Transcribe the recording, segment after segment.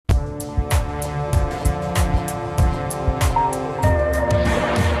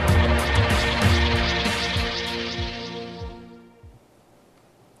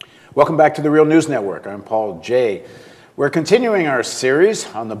Welcome back to the Real News Network. I'm Paul Jay. We're continuing our series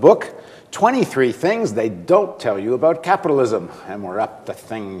on the book, 23 Things They Don't Tell You About Capitalism, and we're up to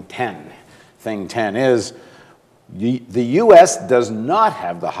Thing 10. Thing 10 is, the U.S. does not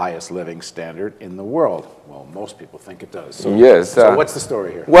have the highest living standard in the world. Well, most people think it does. So, yes. So what's the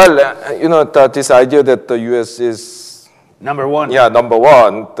story here? Well, this idea that the U.S. is number one. Yeah, number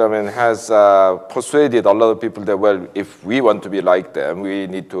one. I mean, has persuaded a lot of people that, well, if we want to be like them, we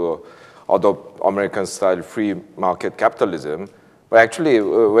need to adopt American-style free market capitalism. But actually,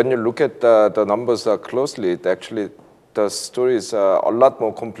 when you look at the numbers closely, the story is a lot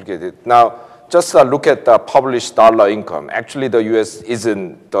more complicated. Now, just look at the published dollar income. Actually, the U.S.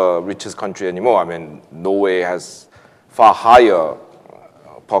 isn't the richest country anymore. I mean, Norway has far higher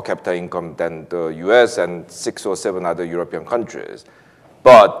per capita income than the U.S. and 6 or 7 other European countries.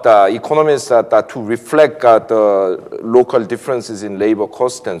 But economists to reflect the local differences in labor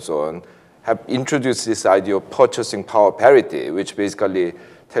cost and so on have introduced this idea of purchasing power parity, which basically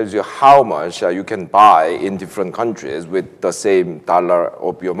tells you how much you can buy in different countries with the same dollar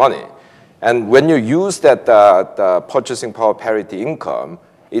of your money. And when you use that the purchasing power parity income,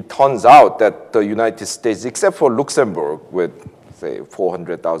 it turns out that the United States, except for Luxembourg with, say,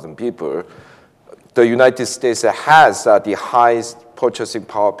 400,000 people, the United States has the highest purchasing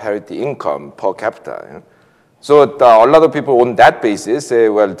power parity income per capita. So a lot of people on that basis say,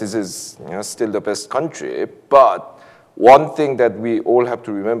 well, this is still the best country. But one thing that we all have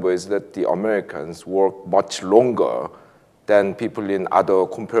to remember is that the Americans work much longer than people in other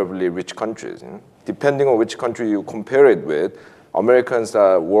comparably rich countries. Depending on which country you compare it with, Americans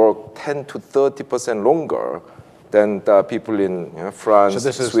work 10 to 30% longer than the people in France,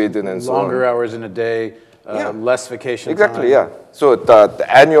 Sweden, and so on. Longer hours in a day, less vacation Exactly, time. yeah. So the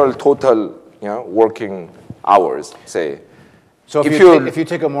annual total working hours, say. So if you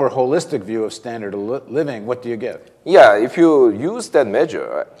take a more holistic view of standard of living, what do you get? Yeah, if you use that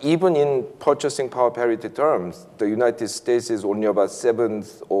measure, even in purchasing power parity terms, the United States is only about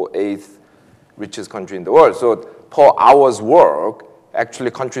 7th or 8th richest country in the world. So per hour's work,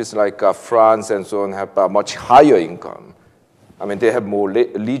 actually countries like France and so on have a much higher income. I mean, they have more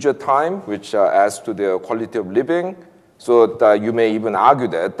leisure time, which adds to their quality of living. So you may even argue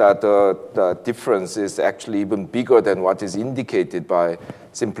that the difference is actually even bigger than what is indicated by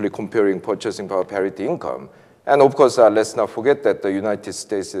simply comparing purchasing power parity income. And of course, let's not forget that the United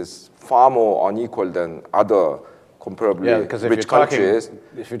States is far more unequal than other comparably rich countries.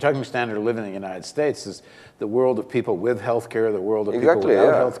 If you're talking standard of living in the United States, is the world of people with healthcare, the world of people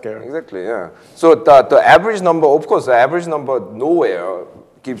without healthcare. Exactly, yeah. So the average number, of course, the average number nowhere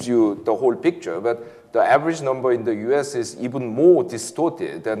gives you the whole picture, but the average number in the U.S. is even more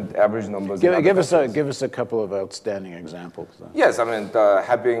distorted than average numbers in other countries. Give us a couple of outstanding examples. Yes, I mean,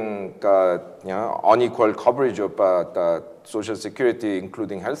 having unequal coverage of the Social Security,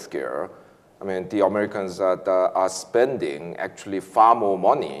 including healthcare. I mean, the Americans are spending actually far more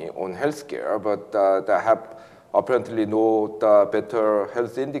money on healthcare, but they have apparently no better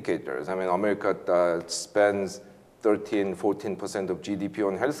health indicators. I mean, America spends 13, 14% of GDP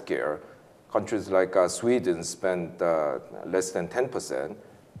on healthcare. Countries like Sweden spend less than 10%.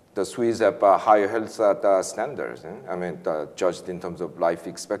 The Swedes have higher health standards, I mean, judged in terms of life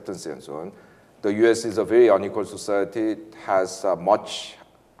expectancy and so on. The US is a very unequal society. It has a much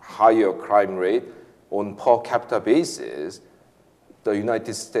higher crime rate on per capita basis. The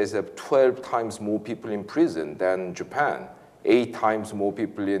United States have 12 times more people in prison than Japan, 8 times more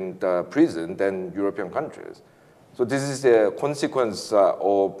people in the prison than European countries. So this is a consequence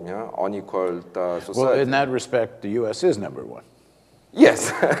of unequal society. Well, in that respect, the U.S. is number one.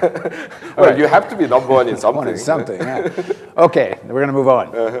 Yes. Well, right. You have to be number one in something. One in something, yeah. Okay, we're going to move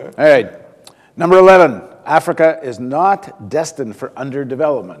on. All right. Number 11, Africa is not destined for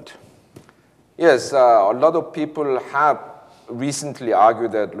underdevelopment. Yes, a lot of people have recently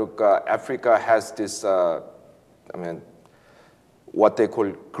argued that, look, Africa has this, what they call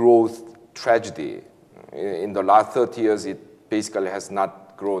growth tragedy. In the last 30 years, it basically has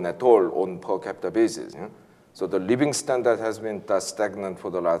not grown at all on per capita basis. So the living standard has been stagnant for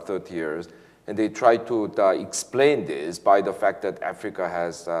the last 30 years. And they try to explain this by the fact that Africa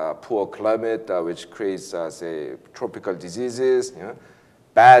has poor climate, which creates, say, tropical diseases,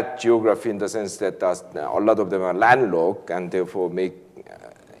 bad geography in the sense that a lot of them are landlocked, and therefore it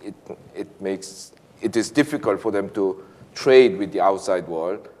is difficult for them to trade with the outside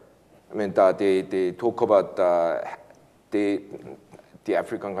world. I mean, they talk about the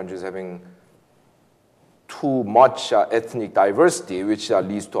African countries having too much ethnic diversity, which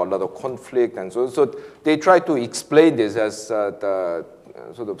leads to a lot of conflict and so on. So they try to explain this as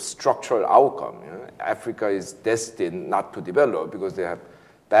sort of structural outcome. You know? Africa is destined not to develop because they have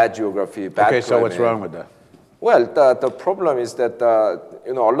bad geography, bad climate. So what's wrong with that? Well, the problem is that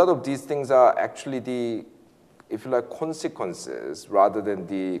you know, a lot of these things are actually the, if you like, consequences rather than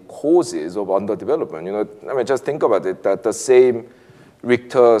the causes of underdevelopment. You know, I mean, just think about it. That the same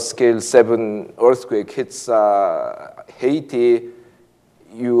Richter scale 7 earthquake hits Haiti,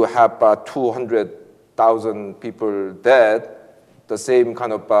 you have 200,000 people dead. The same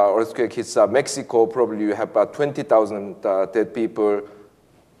kind of earthquake hits Mexico, probably you have 20,000 dead people.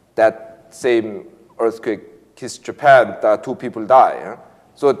 That same earthquake hits Japan, 2 people die. Yeah?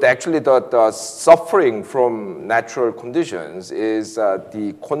 So actually the suffering from natural conditions is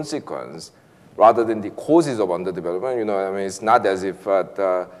the consequence rather than the causes of underdevelopment. You know, I mean, it's not as if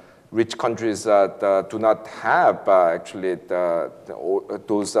the rich countries do not have actually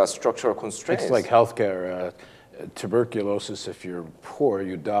those structural constraints. It's like healthcare. Tuberculosis, if you're poor,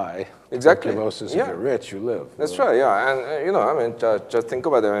 you die. Exactly. Tuberculosis, if you're rich, you live. That's right, yeah. And, you know, I mean, just think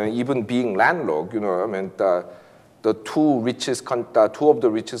about it. I mean, even being landlocked, you know, I mean, the two of the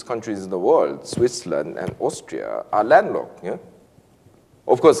richest countries in the world, Switzerland and Austria, are landlocked, yeah?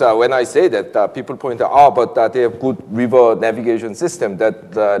 Of course, when I say that, people point out, but they have good river navigation system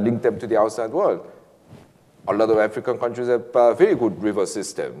that link them to the outside world. A lot of African countries have very good river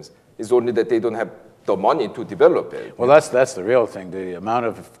systems. It's only that they don't have the money to develop it. Well, that's the real thing. The amount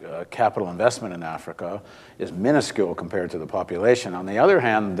of capital investment in Africa is minuscule compared to the population. On the other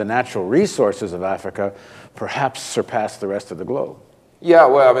hand, the natural resources of Africa perhaps surpass the rest of the globe. Yeah,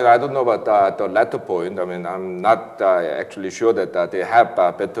 well, I mean, I don't know about the latter point. I mean, I'm not actually sure that they have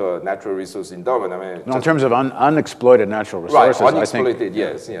better natural resource endowment. I mean, no, in terms of unexploited natural resources, right, unexploited, I think,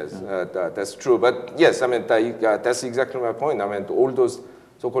 yes, that's true. But yes, I mean, that's exactly my point. I mean, all those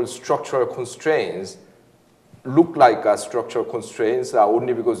so-called structural constraints look like structural constraints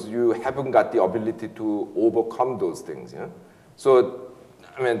only because you haven't got the ability to overcome those things. Yeah. So,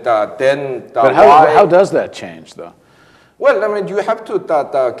 I mean, but how does that change, though? Well, I mean, you have to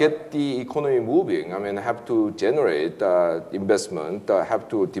get the economy moving. I mean, have to generate investment, have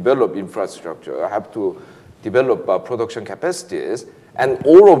to develop infrastructure, have to develop production capacities, and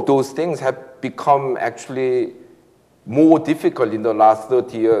all of those things have become actually more difficult in the last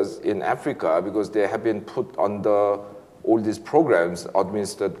 30 years in Africa because they have been put under all these programs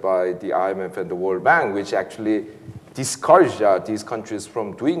administered by the IMF and the World Bank, which actually discourage these countries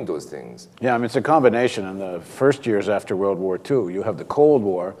from doing those things. Yeah, I mean, it's a combination. In the first years after World War II, you have the Cold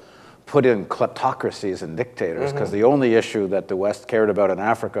War, put in kleptocracies and dictators, because the only issue that the West cared about in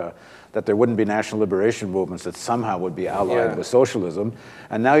Africa, that there wouldn't be national liberation movements that somehow would be allied with socialism.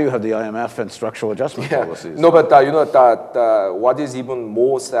 And now you have the IMF and structural adjustment policies. No, but you know, what is even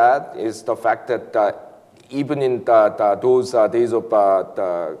more sad is the fact that even in those days of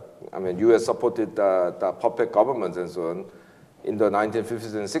I mean, U.S. supported the puppet governments and so on, in the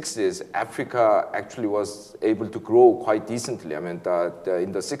 1950s and 60s, Africa actually was able to grow quite decently. I mean,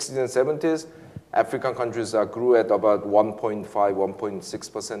 in the 60s and 70s, African countries grew at about 1.5,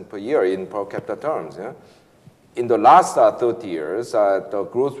 1.6% per year in per capita terms. Yeah? In the last 30 years, the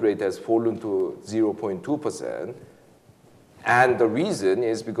growth rate has fallen to 0.2%. And the reason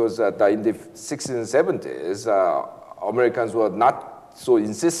is because in the 60s and 70s, Americans were not so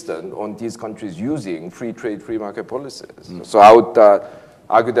insistent on these countries using free trade, free market policies. So I would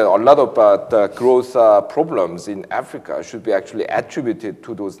argue that a lot of the growth problems in Africa should be actually attributed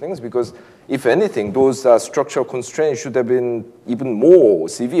to those things because, if anything, those structural constraints should have been even more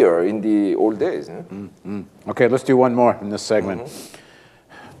severe in the old days. Yeah? Okay, let's do one more in this segment.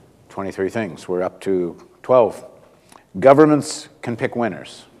 23 things. We're up to 12. Governments can pick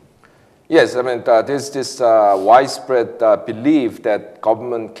winners. Yes, I mean, there's this widespread belief that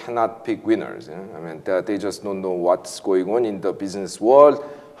government cannot pick winners. Yeah? I mean, they just don't know what's going on in the business world.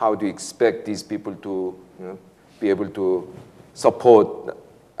 How do you expect these people to be able to support,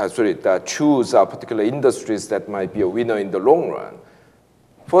 choose particular industries that might be a winner in the long run?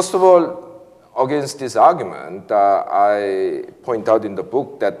 First of all, against this argument, I point out in the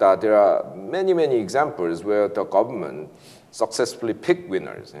book that there are many, many examples where the government successfully picked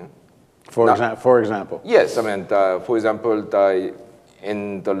winners. Yeah? For example? Yes, I mean, for example,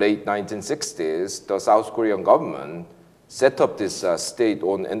 in the late 1960s, the South Korean government set up this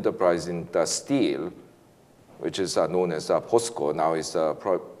state-owned enterprise in steel, which is known as POSCO. Now it's a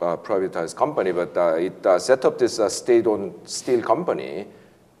privatized company, but it set up this state-owned steel company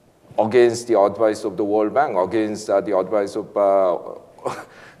against the advice of the World Bank, against the advice of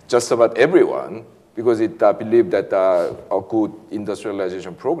just about everyone. because it believed that a good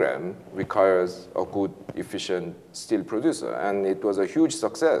industrialization program requires a good, efficient steel producer, and it was a huge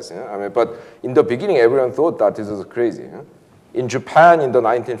success. I mean, but in the beginning, everyone thought that this was crazy. In Japan, in the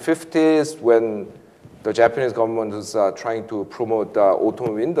 1950s, when the Japanese government was trying to promote the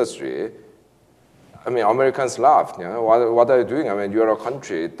automobile industry, I mean, Americans laughed. What are you doing? I mean, you're a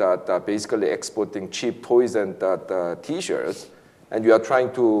country that basically exporting cheap toys and T-shirts, and you are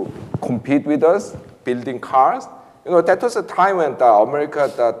trying to compete with us, building cars. That was a time when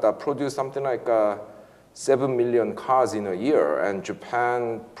America produced something like 7 million cars in a year, and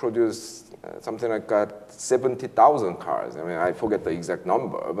Japan produced something like 70,000 cars. I mean, I forget the exact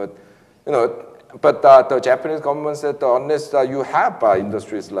number, but the Japanese government said unless you have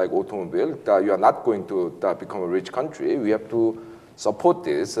industries like automobile, you are not going to become a rich country. We have to support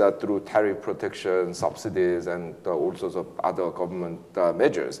this through tariff protection, subsidies, and all sorts of other government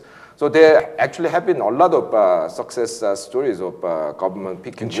measures. So there actually have been a lot of success stories of government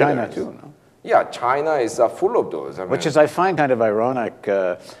picking winners. In China too, no? Yeah, China is full of those. Which is, I find kind of ironic,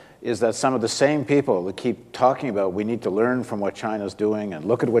 is that some of the same people that keep talking about we need to learn from what China's doing and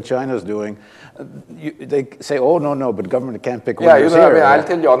look at what China's doing, they say, oh, no, but government can't pick winners here. I mean, I'll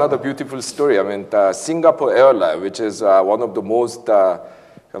tell you another beautiful story. I mean, the Singapore Airline, which is one of the most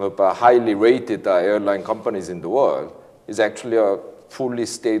highly rated airline companies in the world, is actually a fully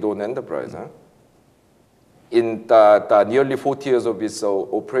state-owned enterprise. In the nearly 40 years of its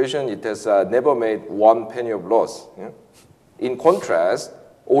operation, it has never made 1 penny of loss. In contrast,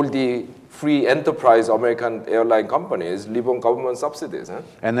 all the free enterprise American airline companies live on government subsidies.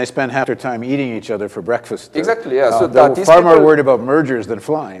 And they spend half their time eating each other for breakfast. Exactly, yeah. So they're far more worried about mergers than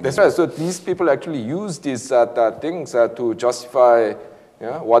flying. That's right. So these people actually use these things to justify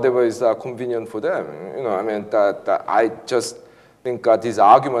whatever is convenient for them. I mean, I just think this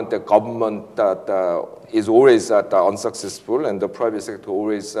argument that government is always unsuccessful and the private sector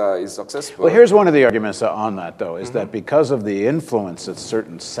always is successful. Well, here's one of the arguments on that, though, is that because of the influence that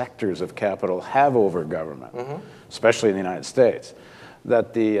certain sectors of capital have over government, especially in the United States,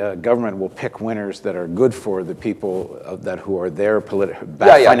 that the government will pick winners that are good for the people who are their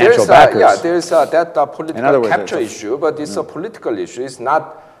financial backers. There's that political capture issue, but it's a political issue. It's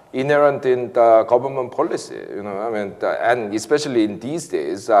not inherent in the government policy, I mean, and especially in these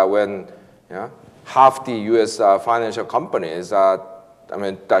days when half the U.S. Financial companies,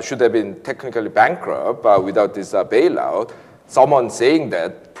 that should have been technically bankrupt without this bailout. Someone saying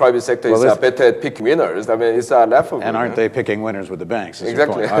that private sector is better at picking winners, I mean, it's laughable. And aren't they picking winners with the banks?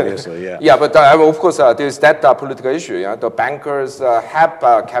 Exactly. Point, obviously, yeah. Yeah, but of course, there's that political issue. The bankers have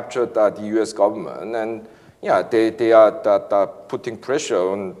captured the U.S. government, and they are putting pressure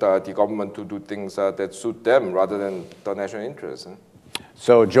on the government to do things that suit them rather than the national interest.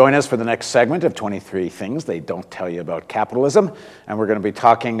 So join us for the next segment of 23 Things They Don't Tell You About Capitalism. And we're going to be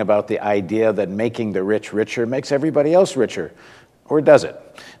talking about the idea that making the rich richer makes everybody else richer. Or does it?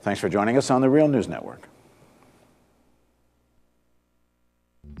 Thanks for joining us on the Real News Network.